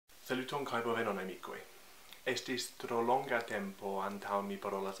Saluton kaj bonvenon amikoj. Estis tro longa tempo antaŭ mi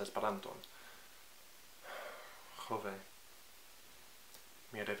parolas Esperanton. Ho ve.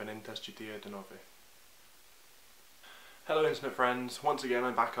 Mi revenintas ĉi tie denove. Hello internet friends, once again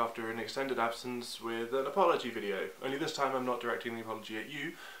I'm back after an extended absence with an apology video. Only this time I'm not directing the apology at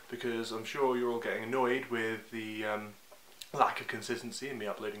you, because I'm sure you're all getting annoyed with the lack of consistency in me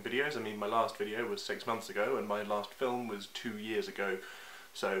uploading videos. I mean, my last video was 6 months ago and my last film was 2 years ago,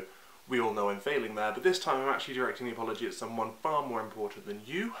 so we all know I'm failing there, but this time I'm actually directing the apology at someone far more important than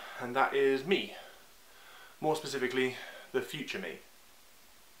you, and that is me. More specifically, the future me.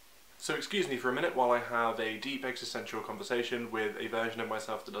 So excuse me for a minute while I have a deep existential conversation with a version of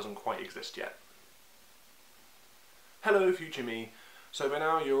myself that doesn't quite exist yet. Hello future me. So by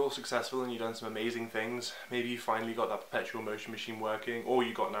now you're all successful and you've done some amazing things. Maybe you finally got that perpetual motion machine working, or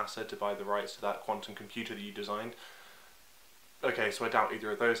you got NASA to buy the rights to that quantum computer that you designed. Okay, so I doubt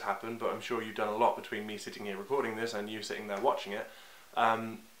either of those happened, but I'm sure you've done a lot between me sitting here recording this and you sitting there watching it.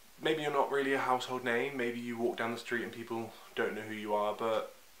 Maybe you're not really a household name, maybe you walk down the street and people don't know who you are,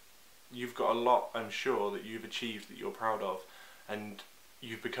 but you've got a lot, I'm sure, that you've achieved that you're proud of, and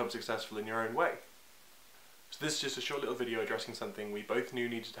you've become successful in your own way. So this is just a short little video addressing something we both knew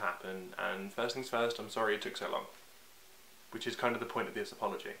needed to happen, and first things first, I'm sorry it took so long. Which is kind of the point of this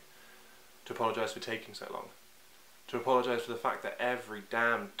apology. To apologise for taking so long. To apologise for the fact that every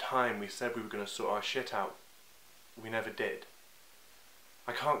damn time we said we were going to sort our shit out, we never did.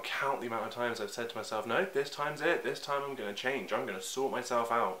 I can't count the amount of times I've said to myself, no, this time's it, this time I'm going to change, I'm going to sort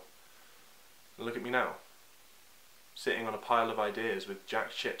myself out. And look at me now. Sitting on a pile of ideas with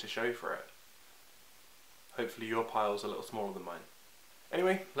jack shit to show for it. Hopefully your pile's a little smaller than mine.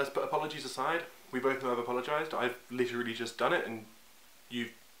 Anyway, let's put apologies aside. We both know I've apologised. I've literally just done it and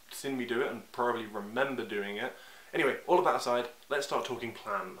you've seen me do it and probably remember doing it. Anyway, all of that aside, let's start talking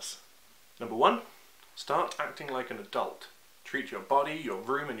plans. Number 1, start acting like an adult. Treat your body, your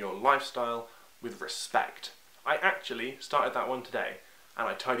room and your lifestyle with respect. I actually started that one today and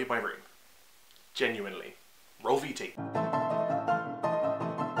I tidied my room. Genuinely. Roll VT.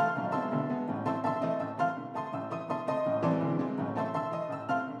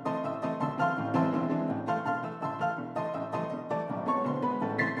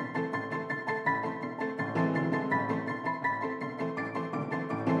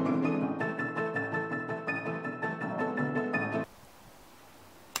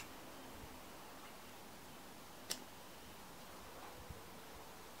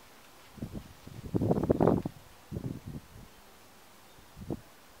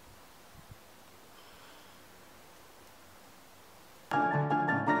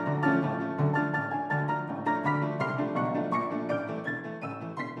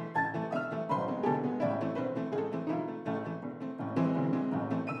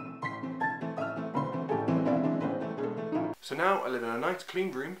 So now I live in a nice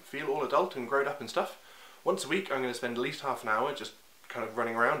clean room, feel all adult and grown up and stuff. Once a week I'm going to spend at least half an hour just kind of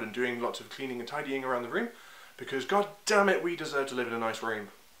running around and doing lots of cleaning and tidying around the room, because god damn it, we deserve to live in a nice room.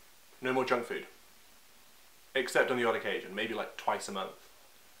 No more junk food. Except on the odd occasion, maybe like twice a month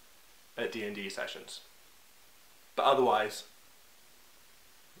at D&D sessions. But otherwise,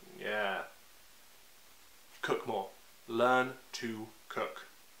 yeah. Cook more. Learn to cook.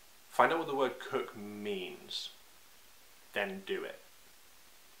 Find out what the word cook means. Then do it.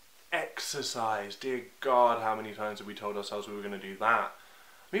 Exercise. Dear God, how many times have we told ourselves we were going to do that?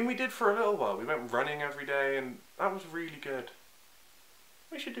 I mean, we did for a little while. We went running every day and that was really good.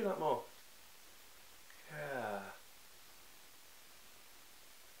 We should do that more. Yeah.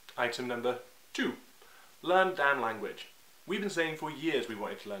 Item number 2. Learn damn language. We've been saying for years we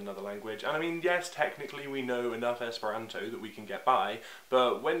wanted to learn another language, and I mean, yes, technically we know enough Esperanto that we can get by,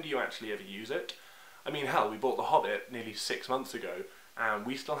 but when do you actually ever use it? I mean, hell, we bought The Hobbit nearly 6 months ago, and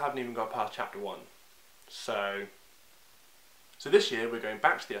we still haven't even got past chapter 1. So this year we're going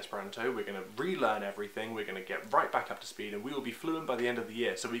back to the Esperanto, we're going to relearn everything, we're going to get right back up to speed, and we will be fluent by the end of the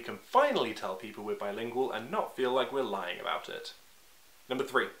year, so we can finally tell people we're bilingual and not feel like we're lying about it. Number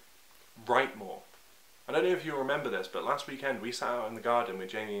 3, write more. I don't know if you remember this, but last weekend we sat out in the garden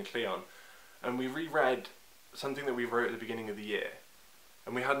with Jamie and Cleon, and we reread something that we wrote at the beginning of the year,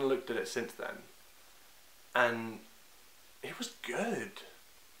 and we hadn't looked at it since then. And it was good.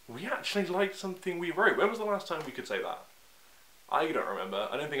 We actually liked something we wrote. When was the last time we could say that? I don't remember.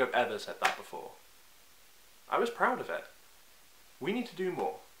 I don't think I've ever said that before. I was proud of it. We need to do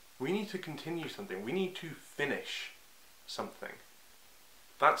more. We need to continue something. We need to finish something.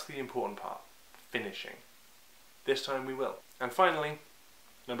 That's the important part. Finishing. This time we will. And finally,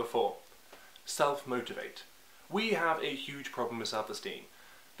 number 4. Self-motivate. We have a huge problem with self-esteem.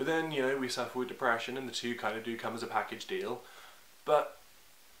 But then, you know, we suffer with depression and the two kind of do come as a package deal. But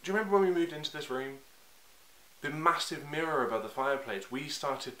do you remember when we moved into this room? The massive mirror above the fireplace, we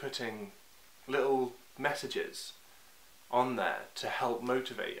started putting little messages on there to help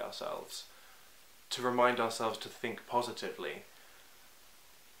motivate ourselves, to remind ourselves to think positively.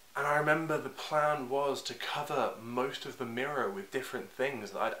 And I remember the plan was to cover most of the mirror with different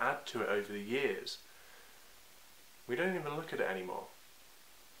things that I'd add to it over the years. We don't even look at it anymore.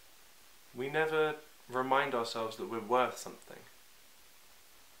 We never remind ourselves that we're worth something.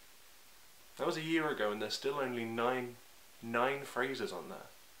 That was a year ago and there's still only nine phrases on there.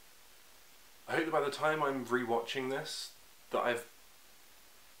 I hope that by the time I'm rewatching this, that I've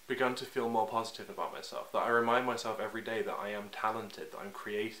begun to feel more positive about myself, that I remind myself every day that I am talented, that I'm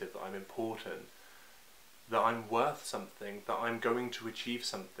creative, that I'm important, that I'm worth something, that I'm going to achieve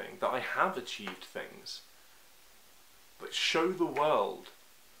something, that I have achieved things. But show the world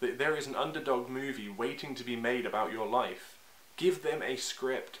that there is an underdog movie waiting to be made about your life. Give them a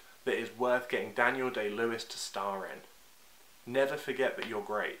script that is worth getting Daniel Day-Lewis to star in. Never forget that you're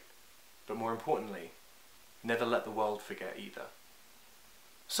great. But more importantly, never let the world forget either.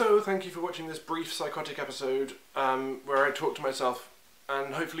 So, thank you for watching this brief psychotic episode where I talked to myself,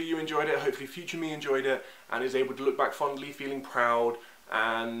 and hopefully you enjoyed it, hopefully future me enjoyed it, and is able to look back fondly, feeling proud,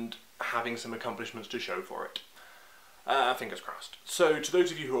 and having some accomplishments to show for it. Fingers crossed. So, to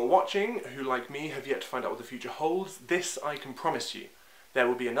those of you who are watching, who like me have yet to find out what the future holds, this I can promise you. There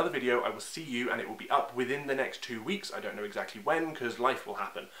will be another video, I will see you, and it will be up within the next 2 weeks. I don't know exactly when, because life will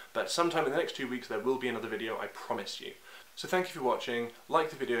happen. But sometime in the next 2 weeks there will be another video, I promise you. So thank you for watching, like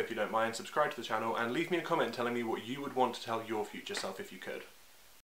the video if you don't mind, subscribe to the channel, and leave me a comment telling me what you would want to tell your future self if you could.